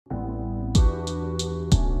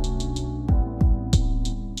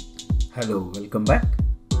Hello, welcome back.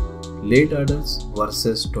 Late orders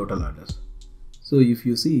versus total orders. So if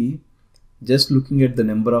you see, just looking at the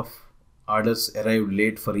number of orders arrived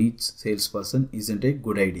late for each salesperson isn't a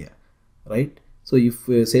good idea, right? So if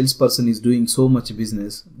a salesperson is doing so much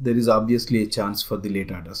business, there is obviously a chance for the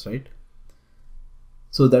late orders, right?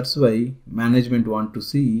 So that's why management want to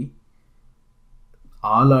see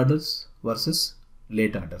all orders versus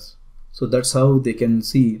late orders. So that's how they can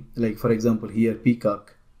see, like for example here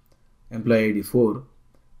Peacock, employee ID 4,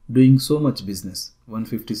 doing so much business,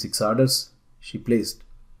 156 orders she placed,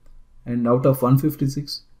 and out of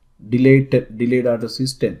 156 delayed orders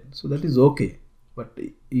is 10, so that is okay. But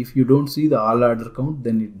if you don't see the all order count,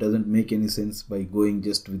 then it doesn't make any sense by going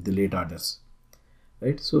just with the late orders,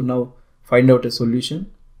 right? So now find out a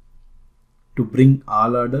solution to bring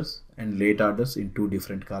all orders and late orders in two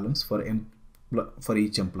different columns for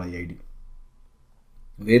each employee ID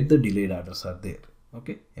where the delayed orders are there.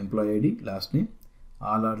 Okay, employee ID, last name,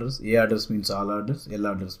 all orders. A orders means all orders, L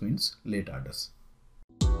orders means late orders.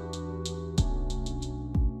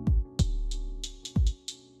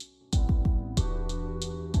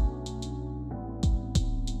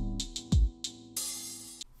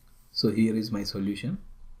 So here is my solution.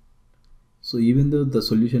 So even though the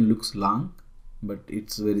solution looks long, but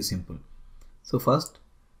it's very simple. So first,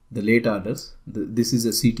 the late orders, this is a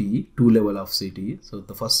CTE, two level of CTE. So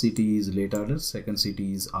the first CTE is late orders, second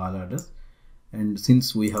CTE is all orders. And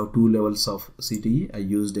since we have two levels of CTE, I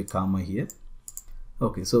used a comma here.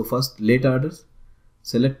 Okay, so first late orders,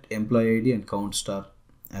 select employee ID and count star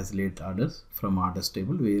as late orders from orders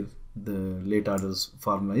table, where the late orders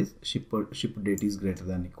formula is ship date is greater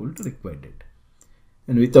than equal to required date.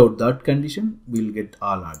 And without that condition, we'll get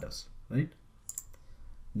all orders, right?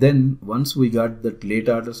 Then once we got that late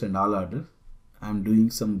orders and all orders, I'm doing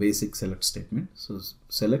some basic select statement. So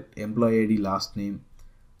select employee ID, last name,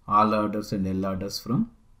 all orders and L orders from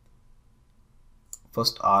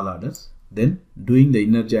first all orders, then doing the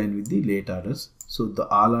inner join with the late orders. So the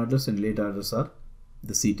all orders and late orders are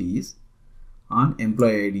the CTEs on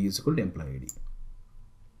employee ID is equal to employee ID.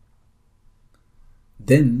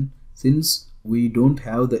 Then since we don't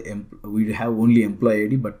have we have only employee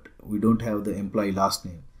ID, but we don't have the employee last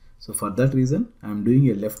name. So for that reason, I am doing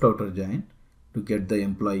a left outer join to get the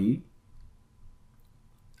employee,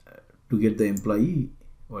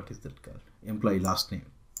 what is that called? Employee last name.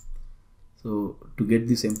 So to get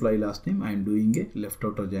this employee last name, I am doing a left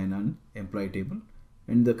outer join on employee table,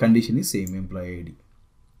 and the condition is same, employee ID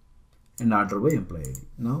and order by employee ID.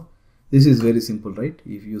 Now this is very simple, right?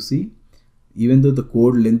 If you see, even though the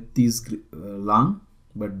code length is long,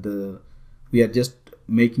 but we are just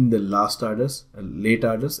making the last orders, late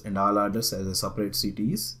orders and all orders as a separate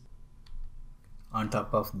CTEs. On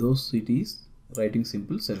top of those CTEs, writing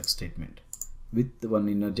simple select statement with one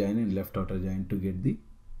inner join and left outer join to get the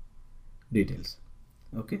details.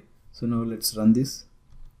 Okay, so now let's run this.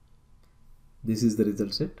 This is the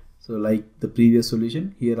result set. So like the previous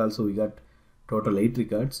solution, here also we got total 8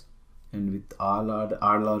 records, and with all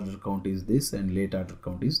order count is this and late order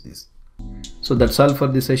count is this. So that's all for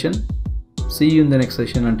this session. See you in the next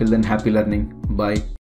session. Until then, happy learning. Bye.